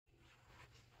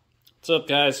What's up,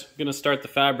 guys? I'm going to start the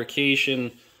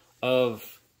fabrication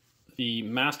of the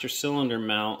master cylinder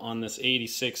mount on this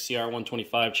 86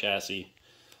 CR125 chassis.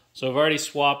 So I've already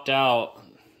swapped out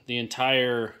the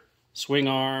entire swing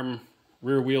arm,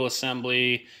 rear wheel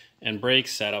assembly, and brake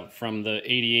setup from the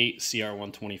 88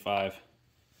 CR125.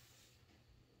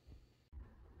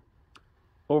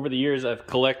 Over the years, I've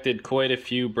collected quite a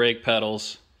few brake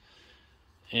pedals,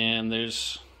 and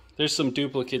there's some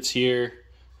duplicates here.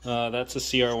 That's a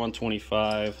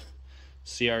CR125,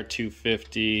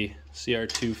 CR250,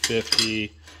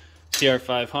 CR250,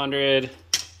 CR500,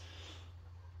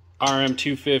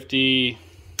 RM250.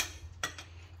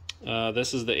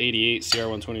 This is the 88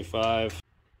 CR125.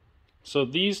 So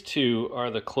these two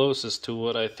are the closest to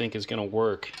what I think is going to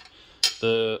work.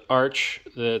 The arch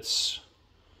that's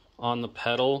on the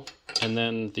pedal, and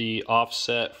then the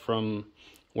offset from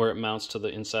where it mounts to the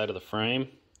inside of the frame.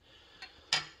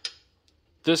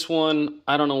 This one,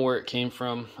 I don't know where it came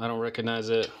from. I don't recognize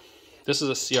it. This is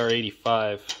a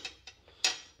CR85.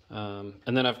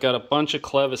 And then I've got a bunch of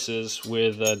clevises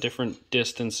with different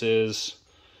distances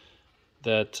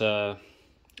that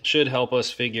should help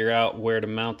us figure out where to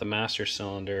mount the master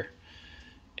cylinder.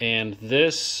 And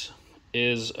this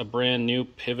is a brand new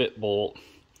pivot bolt.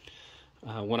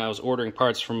 When I was ordering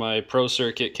parts for my Pro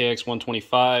Circuit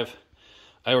KX125,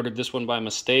 I ordered this one by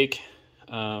mistake.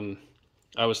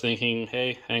 I was thinking,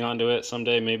 hey, hang on to it.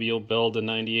 Someday maybe you'll build a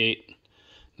 98,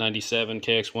 97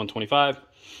 KX125.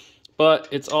 But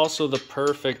it's also the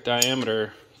perfect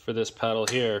diameter for this pedal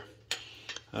here.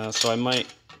 So I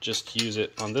might just use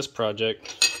it on this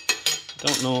project.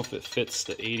 Don't know if it fits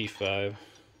the 85.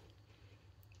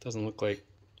 Doesn't look like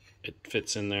it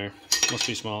fits in there. Must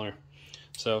be smaller.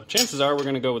 So chances are we're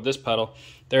going to go with this pedal.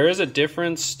 There is a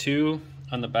difference too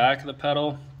on the back of the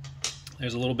pedal.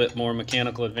 There's a little bit more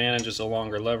mechanical advantage. It's a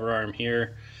longer lever arm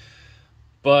here,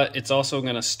 but it's also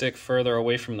going to stick further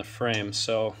away from the frame.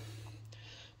 So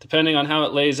depending on how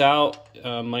it lays out,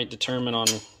 might determine on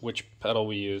which pedal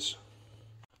we use.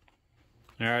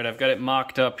 All right, I've got it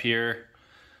mocked up here.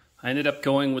 I ended up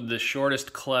going with the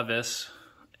shortest clevis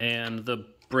and the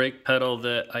brake pedal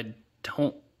that I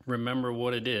don't remember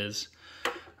what it is.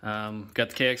 Got the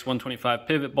KX125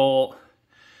 pivot bolt.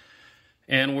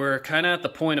 And we're kind of at the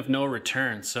point of no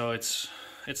return, so it's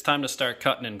time to start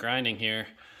cutting and grinding here.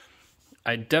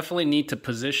 I definitely need to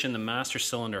position the master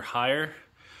cylinder higher,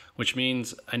 which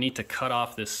means I need to cut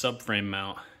off this subframe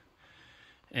mount.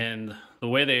 And the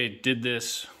way they did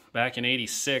this back in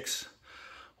 '86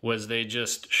 was they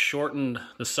just shortened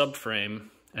the subframe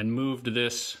and moved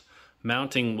this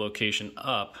mounting location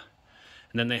up.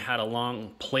 And then they had a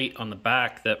long plate on the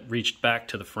back that reached back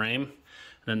to the frame.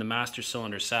 And then the master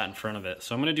cylinder sat in front of it.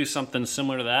 So I'm going to do something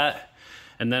similar to that,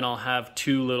 and then I'll have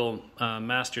two little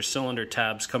master cylinder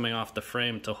tabs coming off the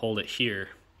frame to hold it here.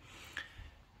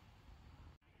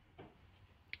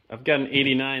 I've got an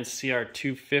 89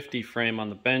 CR250 frame on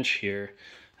the bench here,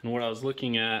 and what I was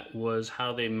looking at was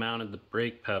how they mounted the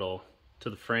brake pedal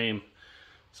to the frame.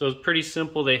 So it's pretty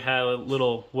simple. They had a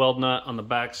little weld nut on the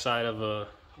back side of a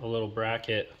little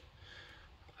bracket.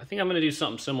 I think I'm going to do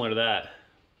something similar to that.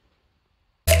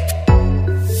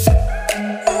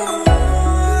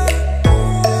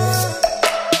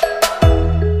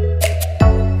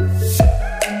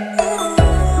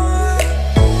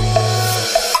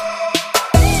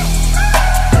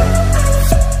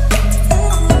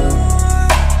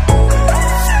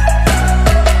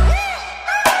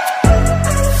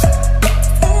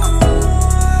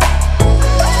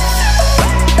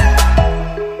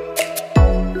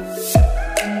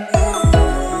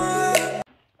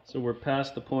 So we're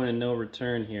past the point of no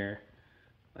return here.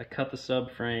 I cut the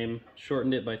subframe,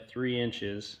 shortened it by 3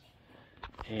 inches,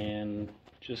 and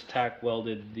just tack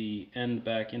welded the end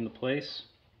back into place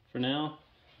for now.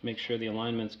 Make sure the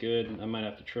alignment's good. I might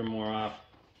have to trim more off.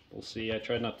 We'll see. I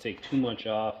tried not to take too much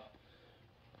off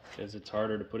because it's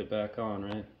harder to put it back on,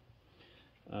 right?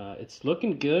 It's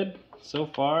looking good so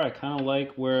far. I kind of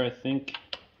like where I think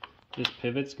this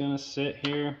pivot's gonna sit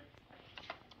here.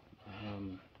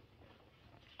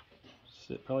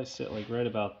 Probably sit like right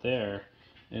about there,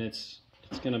 and it's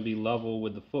going to be level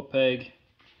with the foot peg,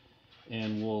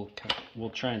 and we'll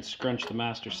try and scrunch the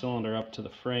master cylinder up to the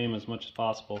frame as much as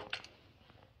possible.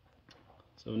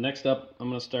 So next up, I'm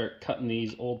going to start cutting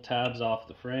these old tabs off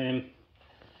the frame,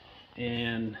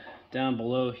 and down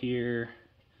below here,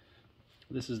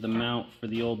 this is the mount for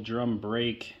the old drum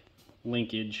brake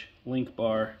link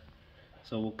bar,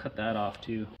 so we'll cut that off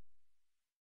too.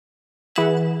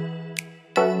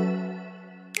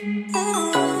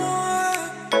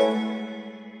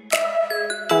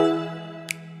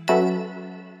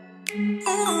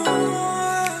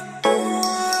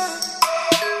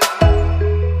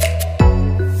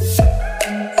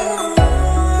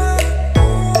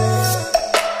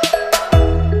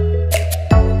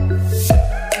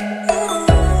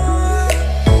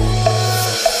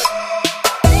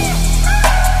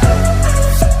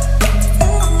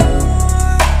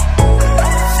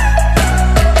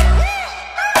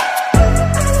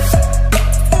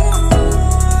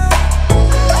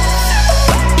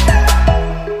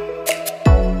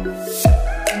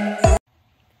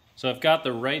 So I've got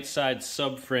the right side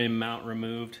subframe mount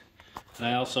removed. And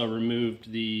I also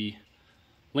removed the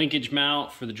linkage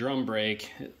mount for the drum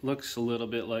brake. It looks a little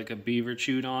bit like a beaver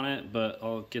chewed on it, but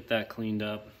I'll get that cleaned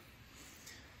up.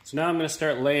 So now I'm going to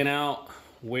start laying out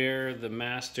where the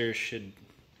master should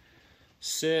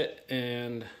sit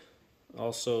and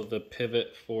also the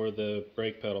pivot for the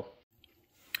brake pedal.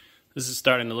 This is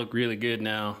starting to look really good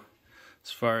now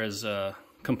as far as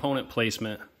component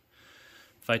placement.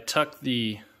 If I tuck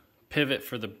the pivot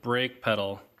for the brake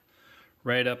pedal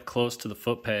right up close to the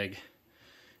foot peg,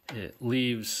 it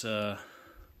leaves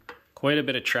quite a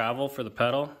bit of travel for the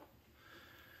pedal,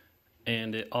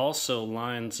 and it also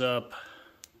lines up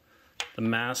the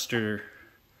master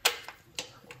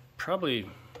probably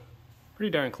pretty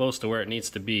darn close to where it needs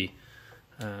to be.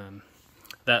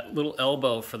 That little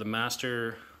elbow for the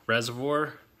master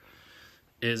reservoir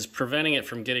is preventing it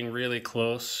from getting really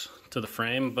close to the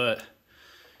frame, but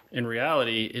in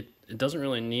reality it doesn't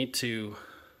really need to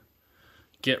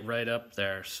get right up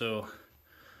there. So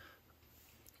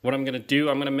what I'm going to do,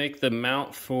 I'm going to make the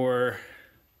mount for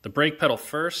the brake pedal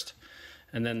first,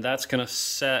 and then that's going to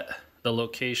set the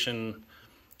location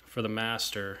for the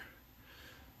master,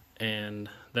 and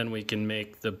then we can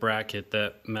make the bracket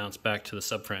that mounts back to the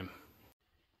subframe.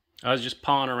 I was just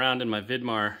pawing around in my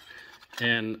Vidmar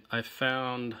and I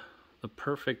found the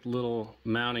perfect little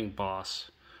mounting boss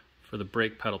for the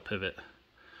brake pedal pivot.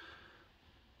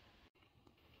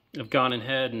 I've gone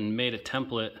ahead and made a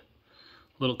template,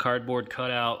 little cardboard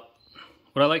cutout.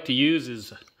 What I like to use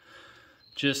is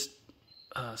just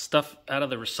stuff out of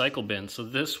the recycle bin. So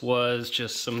this was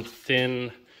just some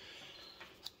thin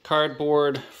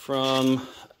cardboard from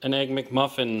an Egg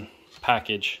McMuffin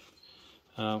package.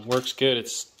 Works good.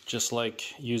 It's just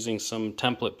like using some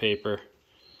template paper.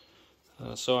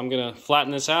 So I'm gonna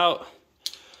flatten this out.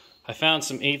 I found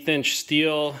some 1/8"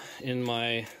 steel in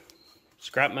my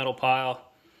scrap metal pile.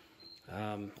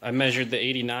 I measured the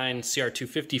 89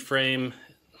 CR125 frame.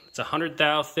 It's 100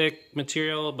 thou thick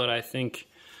material, but I think,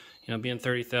 you know, being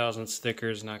 30 thousandths thicker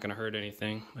is not going to hurt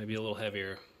anything. Maybe a little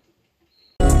heavier.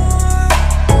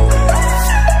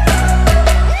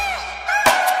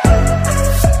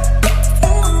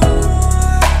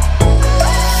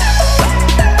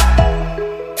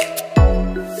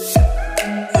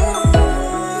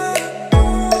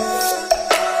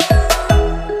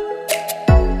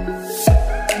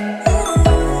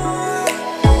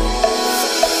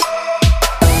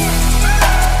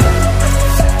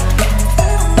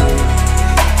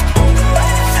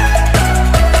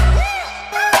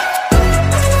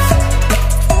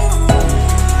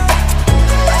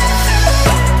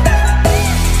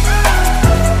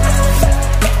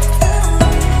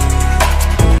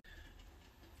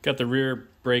 Got the rear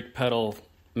brake pedal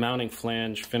mounting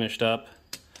flange finished up.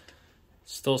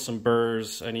 Still some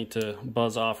burrs I need to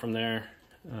buzz off from there,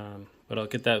 but I'll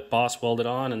get that boss welded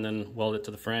on and then weld it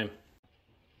to the frame.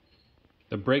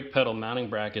 The brake pedal mounting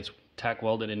brackets tack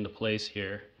welded into place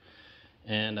here,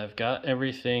 and I've got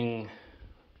everything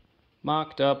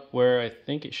mocked up where I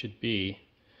think it should be.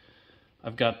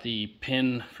 I've got the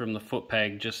pin from the foot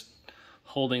peg just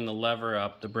holding the lever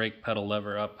up, the brake pedal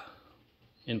lever up,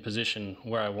 in position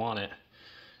where I want it,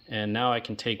 and now I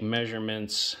can take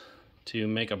measurements to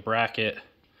make a bracket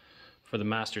for the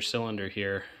master cylinder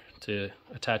here to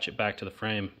attach it back to the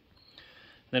frame.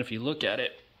 Then if you look at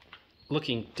it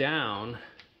looking down,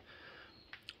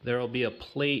 there will be a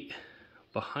plate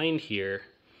behind here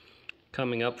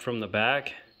coming up from the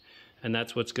back, and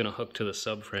that's what's going to hook to the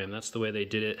subframe. That's the way they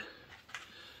did it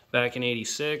back in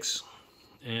 '86,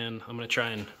 and I'm going to try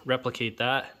and replicate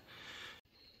that.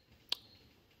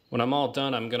 When I'm all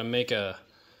done, I'm going to make a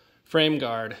frame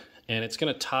guard, and it's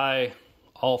going to tie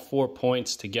all 4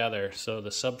 points together. So the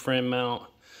subframe mount,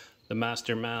 the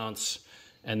master mounts,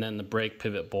 and then the brake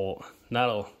pivot bolt. And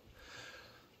that'll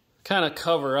kind of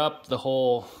cover up the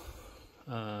whole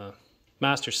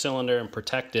master cylinder and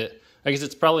protect it. I guess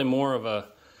it's probably more of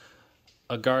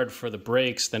a guard for the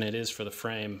brakes than it is for the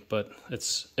frame, but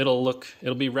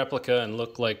it'll be replica and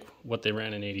look like what they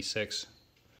ran in '86.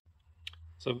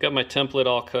 So I've got my template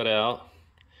all cut out,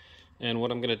 and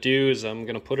what I'm going to do is I'm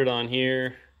going to put it on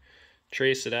here,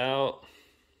 trace it out,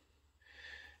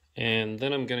 and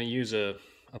then I'm going to use a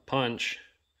punch,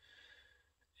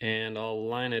 and I'll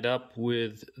line it up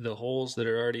with the holes that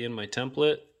are already in my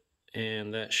template,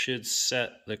 and that should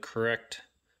set the correct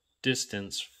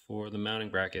distance for the mounting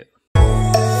bracket.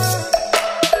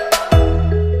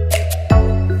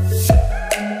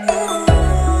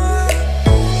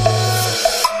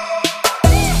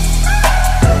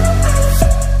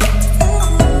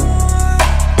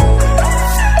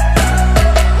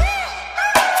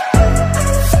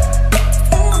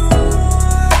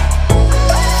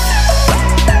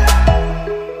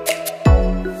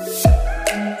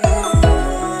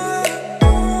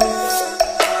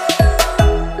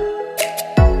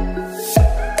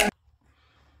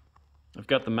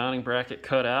 got the mounting bracket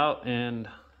cut out and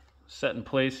set in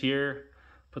place here.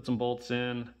 Put some bolts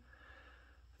in.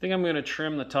 I think I'm going to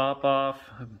trim the top off,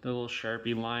 the little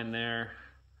Sharpie line there.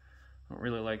 I don't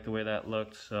really like the way that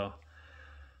looked, so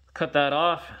cut that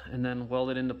off and then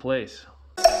weld it into place.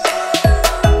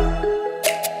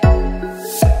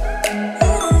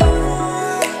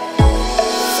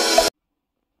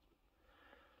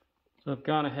 So I've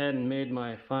gone ahead and made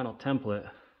my final template.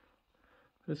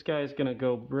 This guy is going to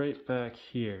go right back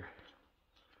here.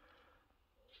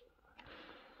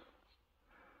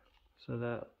 So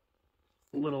that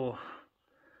little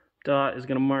dot is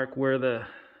going to mark where the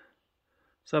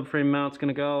subframe mount's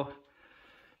going to go.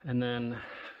 And then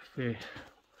if we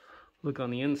look on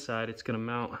the inside, it's going to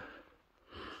mount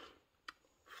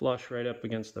flush right up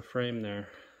against the frame there.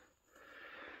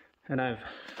 And I've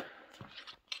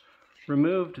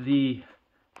removed the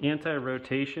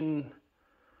anti-rotation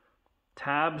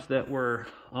tabs that were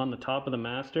on the top of the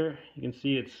master. You can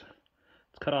see it's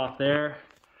cut off there,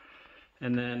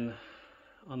 and then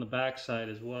on the back side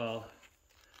as well,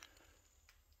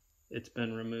 it's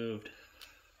been removed.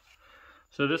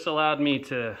 So this allowed me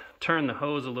to turn the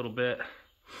hose a little bit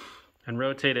and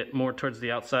rotate it more towards the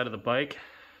outside of the bike.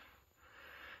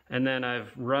 And then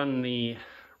I've run the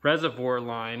reservoir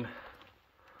line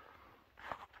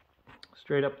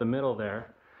straight up the middle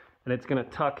there, and it's going to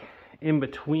tuck in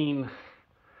between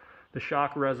the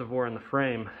shock reservoir and the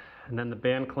frame, and then the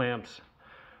band clamps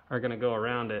are going to go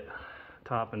around it,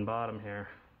 top and bottom here.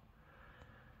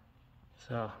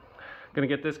 So I'm going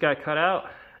to get this guy cut out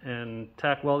and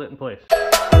tack weld it in place.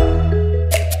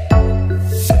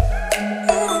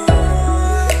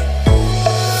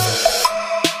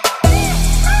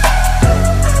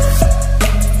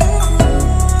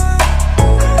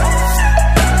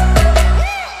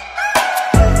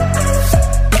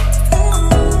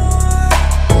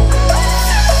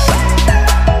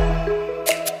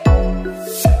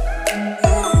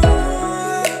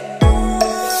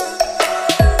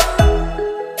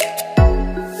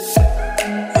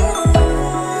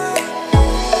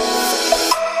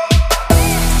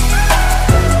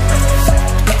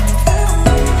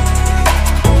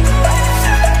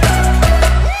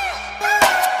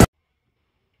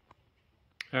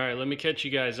 Let me catch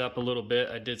you guys up a little bit.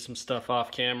 I did some stuff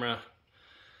off camera.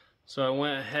 So I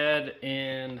went ahead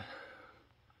and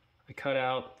I cut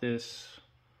out this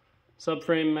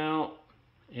subframe mount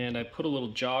and I put a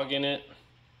little jog in it.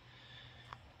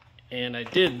 And I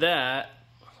did that,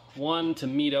 one, to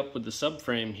meet up with the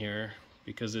subframe here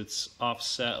because it's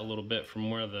offset a little bit from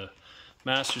where the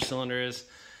master cylinder is.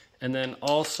 And then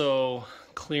also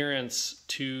clearance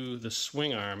to the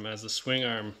swing arm as the swing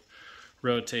arm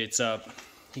rotates up.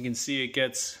 You can see it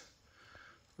gets,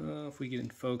 if we get in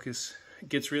focus, it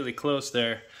gets really close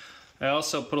there. I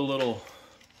also put a little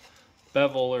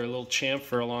bevel or a little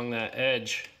chamfer along that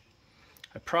edge.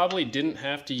 I probably didn't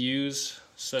have to use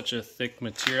such a thick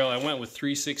material. I went with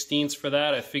 3/16 for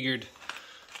that. I figured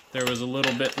there was a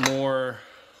little bit more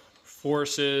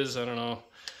forces. I don't know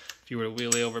if you were to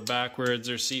wheelie over backwards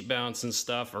or seat bounce and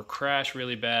stuff or crash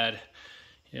really bad.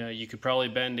 You know, you could probably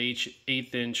bend each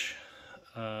 1/8 inch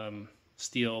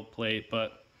steel plate,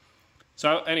 but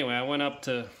so anyway, I went up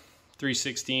to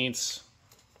 3/16,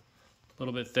 a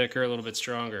little bit thicker, a little bit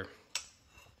stronger.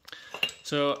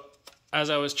 So as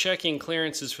I was checking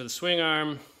clearances for the swing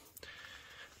arm,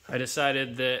 I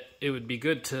decided that it would be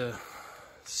good to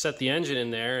set the engine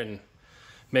in there and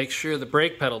make sure the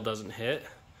brake pedal doesn't hit.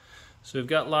 So we've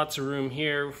got lots of room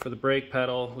here for the brake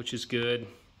pedal, which is good.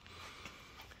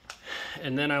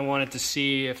 And then I wanted to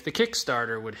see if the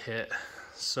Kickstarter would hit.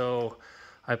 So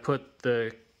I put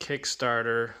the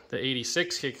Kickstarter, the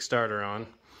 86 Kickstarter on,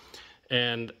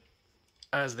 and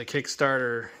as the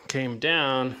Kickstarter came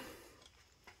down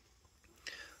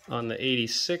on the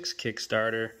 86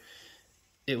 Kickstarter,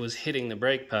 it was hitting the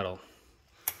brake pedal.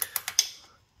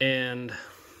 And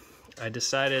I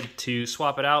decided to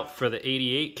swap it out for the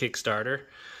 88 Kickstarter,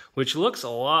 which looks a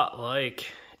lot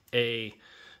like a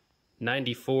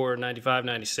 94, 95,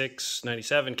 96,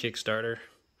 97 Kickstarter.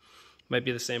 Might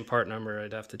be the same part number,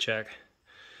 I'd have to check.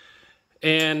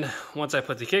 And once I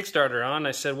put the Kickstarter on,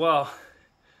 I said, well,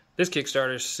 this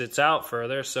Kickstarter sits out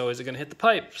further, so is it going to hit the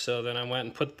pipe? So then I went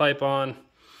and put the pipe on,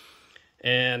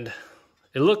 and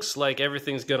it looks like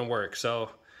everything's going to work. So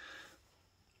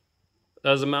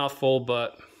that was a mouthful,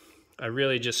 but I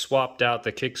really just swapped out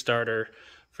the Kickstarter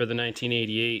for the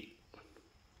 1988.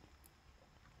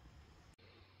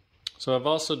 So I've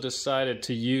also decided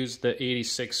to use the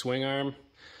 86 swing arm.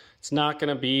 It's not going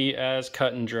to be as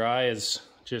cut and dry as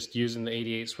just using the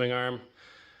 88 swing arm.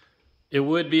 It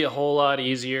would be a whole lot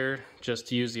easier just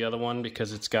to use the other one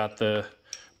because it's got the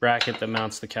bracket that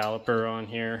mounts the caliper on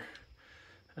here.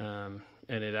 And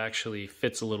it actually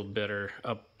fits a little better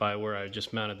up by where I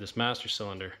just mounted this master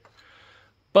cylinder.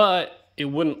 But it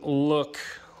wouldn't look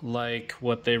like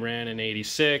what they ran in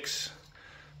 86.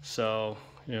 So,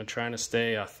 you know, trying to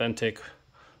stay authentic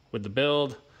with the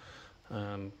build,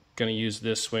 I'm gonna use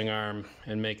this swing arm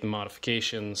and make the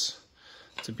modifications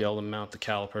to be able to mount the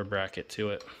caliper bracket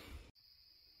to it.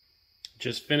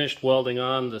 Just finished welding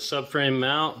on the subframe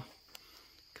mount.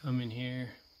 Come in here,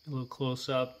 a little close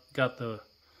up. Got the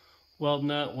weld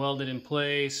nut welded in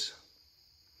place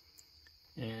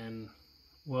and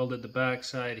welded the back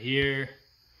side here.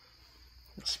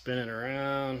 Spin it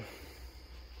around.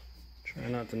 Try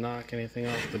not to knock anything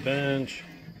off the bench.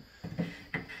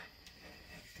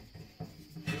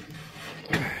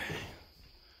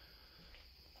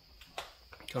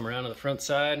 Come around to the front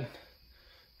side.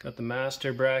 Got the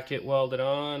master bracket welded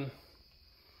on.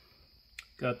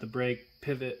 Got the brake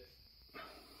pivot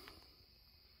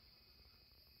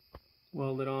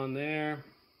welded on there.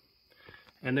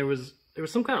 And there was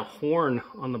some kind of horn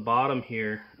on the bottom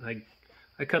here.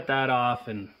 I cut that off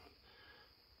and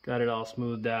got it all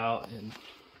smoothed out and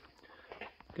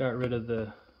got rid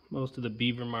of most of the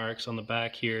beaver marks on the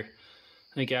back here.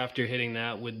 I think after hitting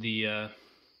that with the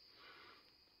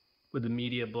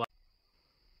media block.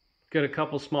 Got a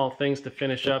couple small things to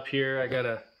finish up here. I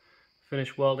gotta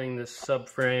finish welding this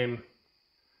subframe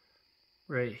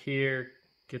right here.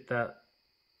 Get that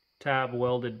tab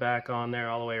welded back on there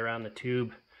all the way around the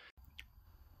tube.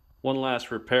 One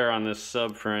last repair on this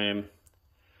subframe.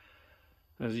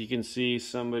 As you can see,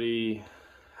 somebody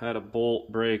had a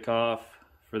bolt break off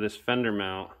for this fender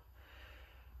mount,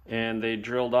 and they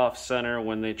drilled off center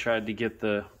when they tried to get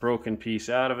the broken piece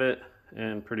out of it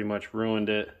and pretty much ruined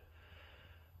it.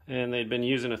 And they'd been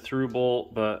using a through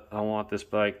bolt, but I want this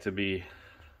bike to be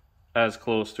as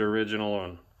close to original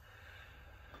and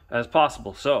as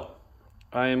possible. So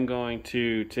I am going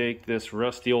to take this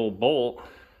rusty old bolt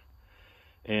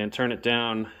and turn it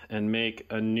down and make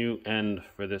a new end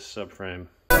for this subframe.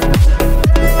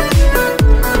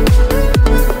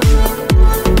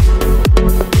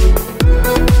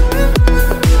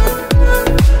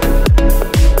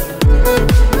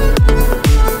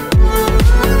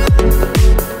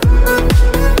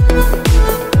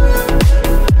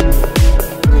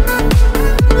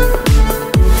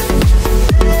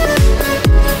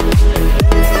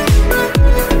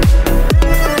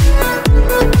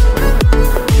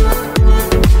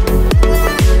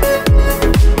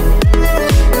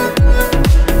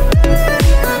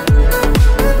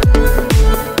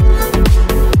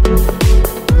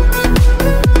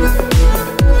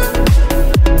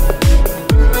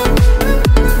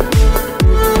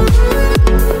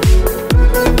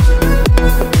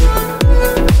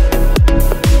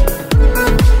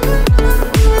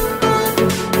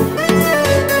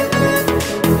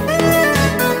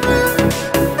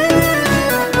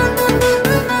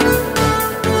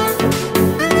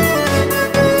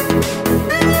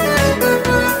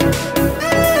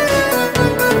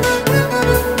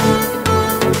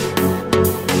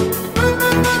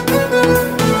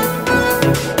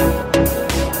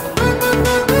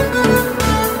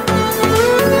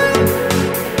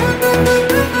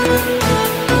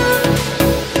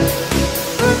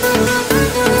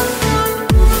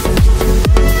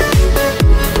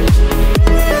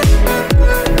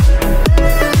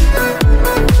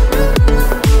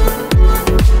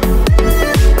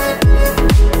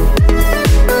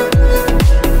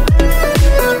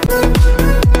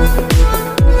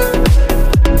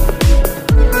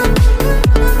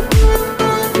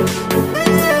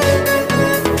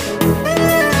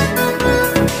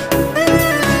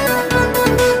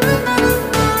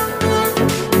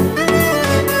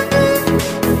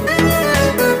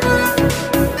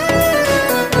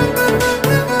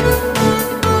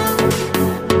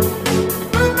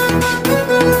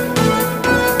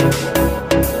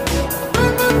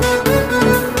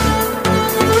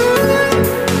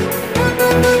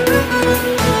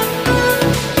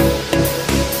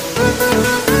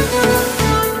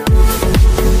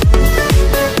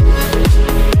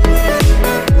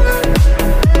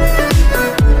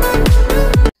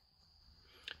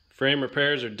 Frame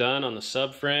repairs are done on the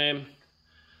subframe.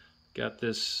 Got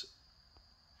this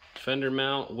fender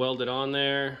mount welded on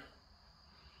there.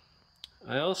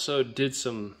 I also did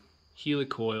some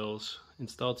helicoils,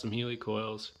 installed some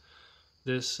helicoils.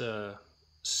 This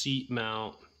seat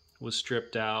mount was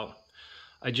stripped out.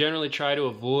 I generally try to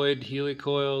avoid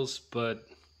helicoils, but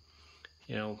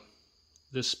you know,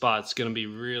 this spot's gonna be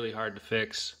really hard to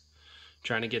fix.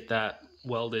 Trying to get that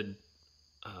welded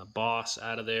boss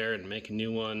out of there and make a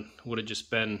new one would have just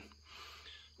been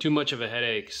too much of a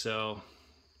headache. So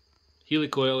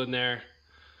helicoil in there.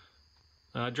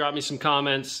 Drop me some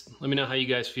comments. Let me know how you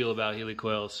guys feel about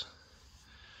helicoils.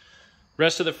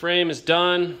 Rest of the frame is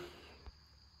done.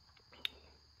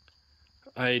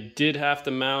 I did have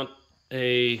to mount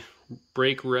a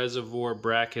brake reservoir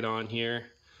bracket on here.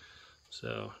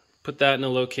 So put that in a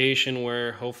location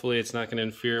where hopefully it's not going to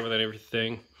interfere with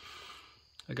everything.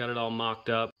 I got it all mocked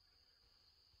up.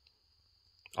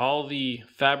 All the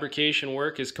fabrication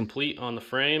work is complete on the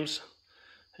frames,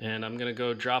 and I'm going to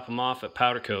go drop them off at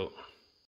powder coat.